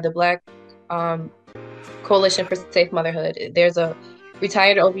together by the Black Coalition for Safe Motherhood. There's a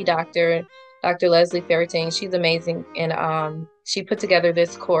retired OB doctor, Dr. Leslie Ferritain. She's amazing, and she put together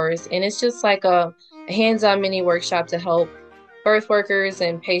this course, and it's just like a hands-on mini workshop to help birth workers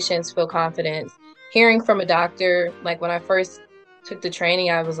and patients feel confident. Hearing from a doctor, like when I first took the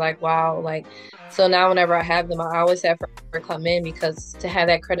training, I was like, wow, like, so now whenever I have them, I always have her come in, because to have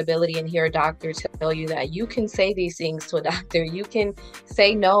that credibility and hear a doctor tell you that you can say these things to a doctor, you can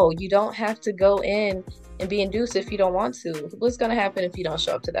say no, you don't have to go in and be induced if you don't want to. What's going to happen if you don't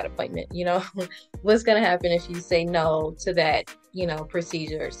show up to that appointment? What's going to happen if you say no to that,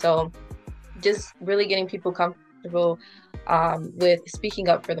 procedure? So just really getting people comfortable with speaking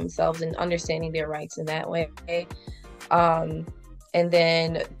up for themselves and understanding their rights in that way. And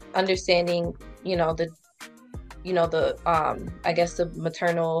then understanding, you know, the I guess the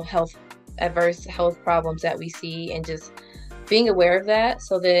maternal health adverse health problems that we see, and just being aware of that.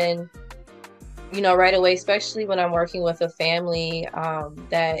 So then, right away, especially when I'm working with a family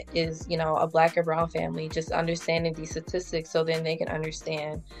that is, a Black or brown family, just understanding these statistics so then they can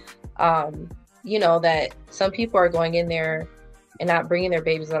understand, that some people are going in there and not bringing their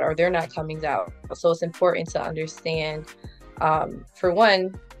babies out, or they're not coming out. So it's important to understand, for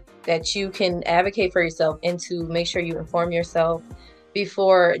one, that you can advocate for yourself, and to make sure you inform yourself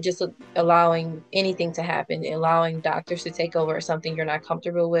before just allowing anything to happen, allowing doctors to take over something you're not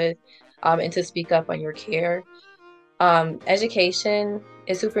comfortable with, and to speak up on your care. Education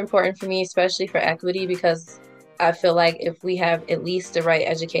is super important for me, especially for equity, because I feel like if we have at least the right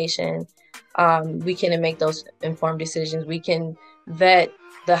education, we can make those informed decisions. We can vet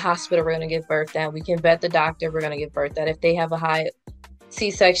the hospital we're going to give birth at. We can vet the doctor we're going to give birth at. If they have a high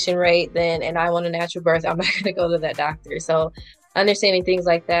C-section rate, then, and I want a natural birth, I'm not going to go to that doctor. So understanding things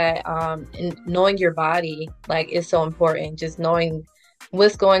like that, and knowing your body, like, is so important. Just knowing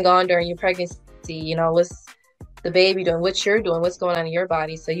what's going on during your pregnancy, what's the baby doing, what you're doing, what's going on in your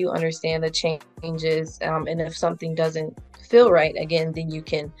body, so you understand the changes. And if something doesn't feel right, again, then you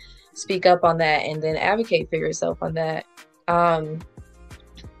can speak up on that and then advocate for yourself on that.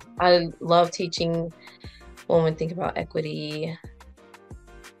 I love teaching when we think about equity,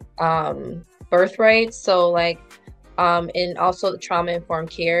 birthrights. So like, and also trauma-informed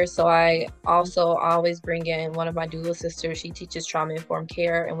care. So I also always bring in one of my doula sisters. She teaches trauma-informed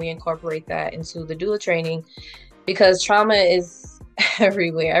care, and we incorporate that into the doula training, because trauma is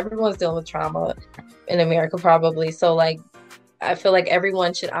everywhere. Everyone's dealing with trauma in America, probably. So like, I feel like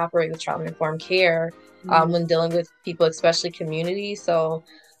everyone should operate with trauma-informed care when dealing with people, especially community. So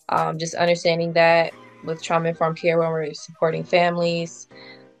just understanding that with trauma-informed care, when we're supporting families.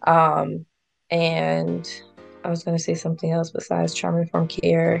 And I was going to say something else besides trauma-informed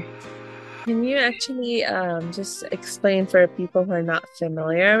care. Can you actually just explain for people who are not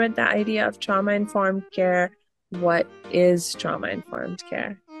familiar with the idea of trauma-informed care, what is trauma-informed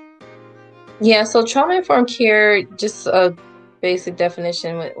care? Yeah, so trauma-informed care, just a basic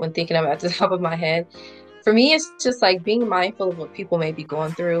definition when thinking about it at the top of my head. For me, it's just like being mindful of what people may be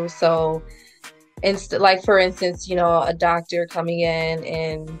going through. So, like, for instance, a doctor coming in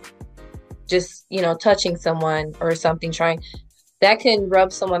and just, touching someone or something, that can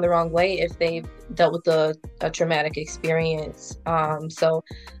rub someone the wrong way if they've dealt with a traumatic experience. So,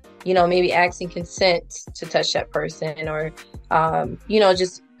 maybe asking consent to touch that person, or,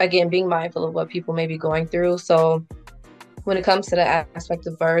 just, again, being mindful of what people may be going through. So when it comes to the aspect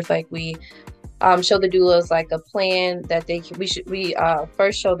of birth, like, we show the doulas like a plan that we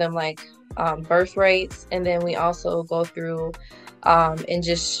first show them like birth rates, and then we also go through and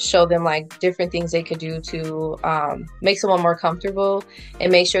just show them like different things they could do to make someone more comfortable,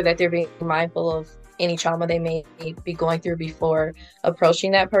 and make sure that they're being mindful of any trauma they may be going through before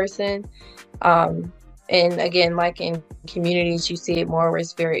approaching that person. And again, like in communities, you see it more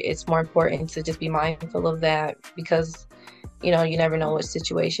where it's more important to just be mindful of that, because you never know what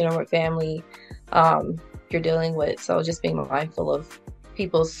situation or what family you're dealing with. So just being mindful of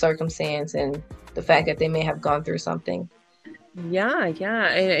people's circumstance and the fact that they may have gone through something. Yeah.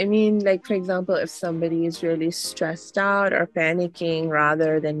 I mean, like, for example, if somebody is really stressed out or panicking,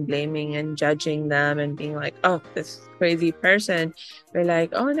 rather than blaming and judging them and being like, oh, this crazy person, we're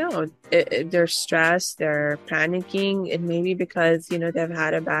like, oh no, they're stressed, they're panicking. It may be because, they've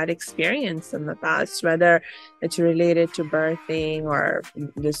had a bad experience in the past, whether it's related to birthing or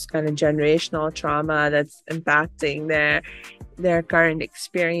this kind of generational trauma that's impacting their current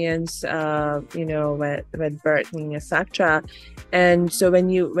experience, with birthing, etc. And so when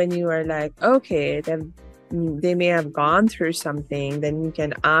you are like, okay, they may have gone through something, then you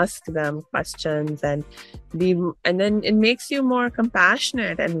can ask them questions and then it makes you more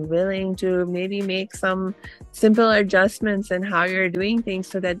compassionate and willing to maybe make some simple adjustments in how you're doing things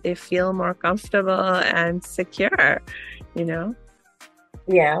so that they feel more comfortable and secure,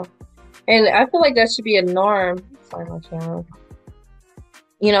 Yeah. And I feel like that should be a norm. Sorry, my camera.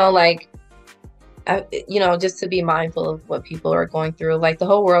 Like, just to be mindful of what people are going through. Like, the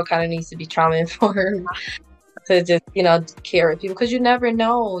whole world kind of needs to be trauma informed to just, care of people, because you never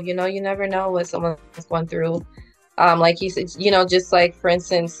know, you never know what someone's going through. Like you said, just like, for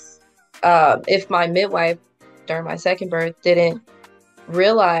instance, if my midwife during my second birth didn't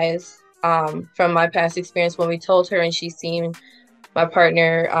realize, from my past experience, when we told her and she seen my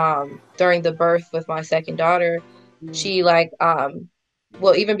partner during the birth with my second daughter, she like,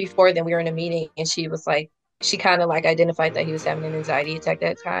 well, even before then, we were in a meeting and she was like, she kind of like identified that he was having an anxiety attack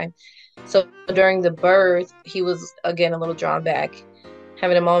that time. So during the birth, he was again a little drawn back,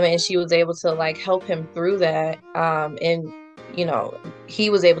 having a moment, and she was able to like help him through that. And you know, he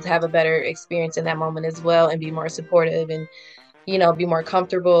was able to have a better experience in that moment as well and be more supportive and, you know, be more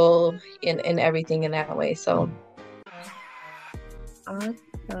comfortable in everything in that way. So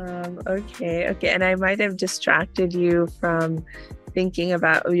Awesome. Okay. And I might have distracted you from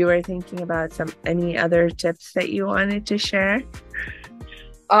you were thinking about any other tips that you wanted to share?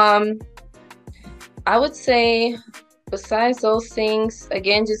 I would say besides those things,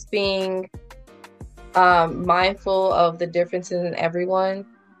 again, just being mindful of the differences in everyone.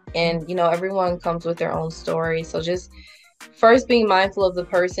 And, you know, everyone comes with their own story. So just first being mindful of the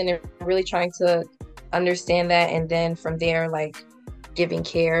person and really trying to understand that. And then from there, like giving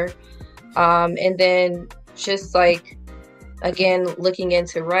care. And then just like, again, looking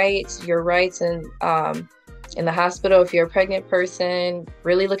into your rights and in the hospital, if you're a pregnant person,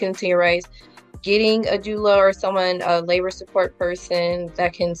 really looking into your rights, getting a doula or a labor support person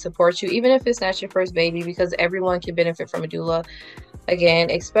that can support you, even if it's not your first baby, because everyone can benefit from a doula. Again,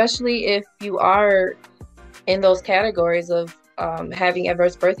 especially if you are in those categories of having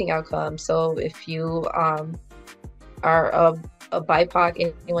adverse birthing outcomes. So if you are a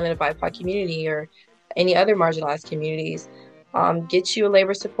BIPOC, anyone in a BIPOC community or any other marginalized communities, get you a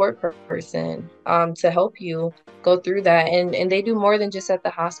labor support person to help you go through that. And they do more than just at the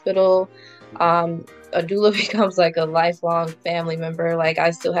hospital. A doula becomes like a lifelong family member. Like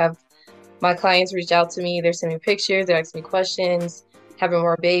I still have my clients reach out to me. They're sending me pictures. They're asking me questions, having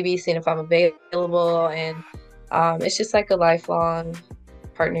more babies, seeing if I'm available. And it's just like a lifelong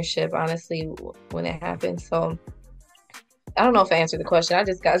partnership, honestly, when it happens. So I don't know if I answered the question. I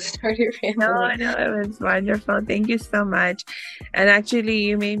just got started rambling. No, it was wonderful. Thank you so much. And actually,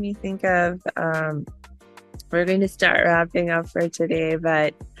 you made me think of, we're going to start wrapping up for today,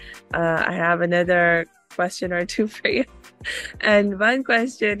 but I have another question or two for you. And one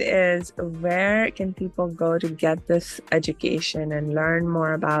question is, where can people go to get this education and learn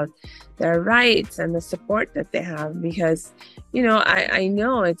more about their rights and the support that they have? Because, you know, I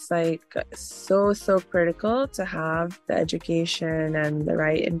know it's like so critical to have the education and the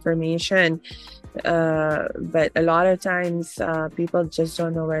right information. But a lot of times people just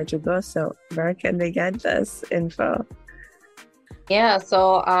don't know where to go. So where can they get this info? Yeah,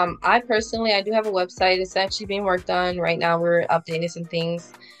 so I do have a website. It's actually being worked on right now. We're updating some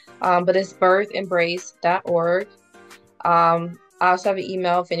things, but it's birthembrace.org. I also have an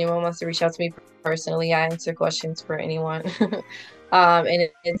email if anyone wants to reach out to me personally. I answer questions for anyone. And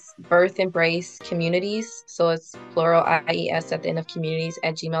it's Birth Embrace Communities. So it's plural IES at the end of communities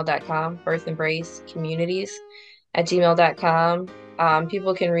at gmail.com. Birth Embrace Communities at gmail.com.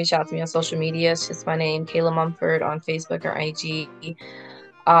 People can reach out to me on social media. It's just my name, Kayla Mumford, on Facebook or IG.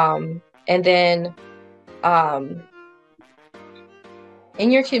 And then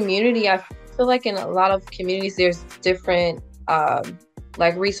in your community, I feel like in a lot of communities, there's different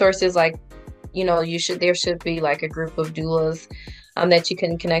like resources. Like, you know, there should be like a group of doulas that you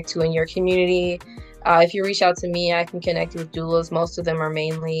can connect to in your community. If you reach out to me, I can connect you with doulas. Most of them are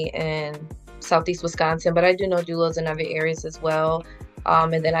mainly in Southeast Wisconsin, but I do know doulas in other areas as well.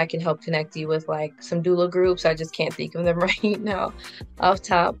 And then I can help connect you with like some doula groups. I just can't think of them right now off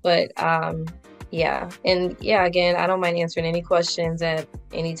top, but yeah. And yeah, again, I don't mind answering any questions at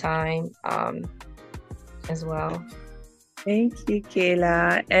any time as well. Thank you,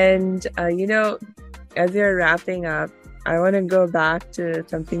 Kayla. And, you know, as you're wrapping up, I want to go back to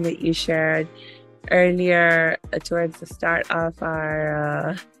something that you shared earlier towards the start of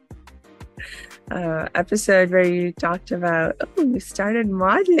our episode, where you talked about, you started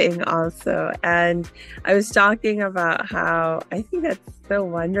modeling also. And I was talking about how I think that's so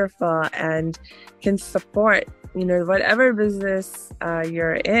wonderful and can support, you know, whatever business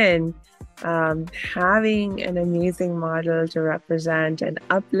you're in. Having an amazing model to represent and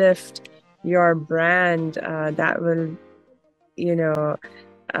uplift your brand, that will, you know,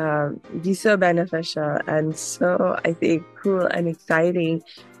 be so beneficial and so, I think, cool and exciting.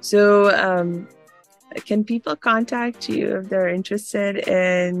 So can people contact you if they're interested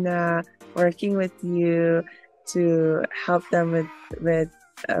in working with you to help them with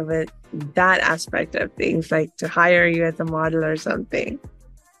that aspect of things, like to hire you as a model or something?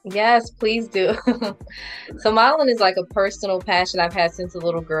 Yes, please do. So modeling is like a personal passion I've had since a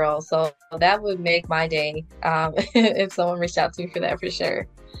little girl. So that would make my day if someone reached out to me for that, for sure.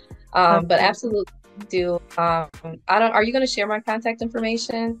 But absolutely, do. Are you going to share my contact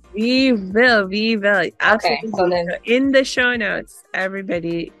information? We will. Okay, so Absolutely. then, So in the show notes,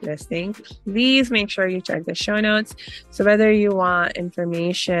 everybody listening, please make sure you check the show notes. So whether you want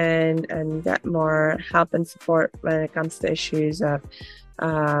information and get more help and support when it comes to issues of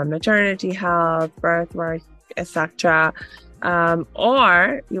maternity health, birth work, etc.,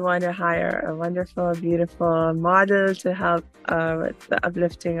 or you want to hire a wonderful, beautiful model to help with the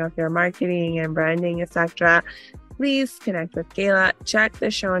uplifting of your marketing and branding, etc., please connect with Kayla. Check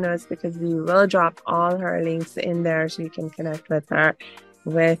the show notes because we will drop all her links in there so you can connect with her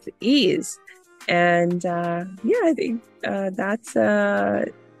with ease. And yeah, I think that's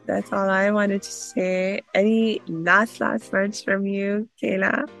all I wanted to say. Any last words from you,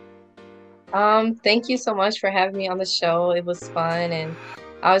 Kayla? thank you so much for having me on the show. It was fun, and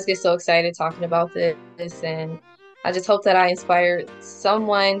I always get so excited talking about this. And I just hope that I inspired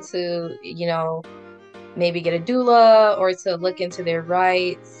someone to, maybe get a doula or to look into their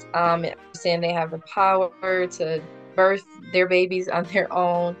rights, and understand they have the power to birth their babies on their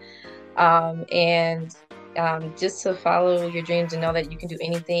own, and just to follow your dreams and know that you can do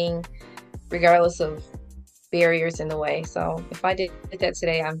anything regardless of barriers in the way. So if I did that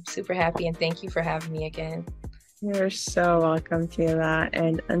today, I'm super happy, and thank you for having me again. You're so welcome, Kayla.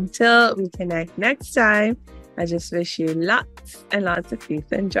 And until we connect next time, I just wish you lots and lots of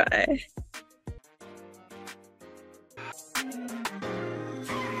peace and joy.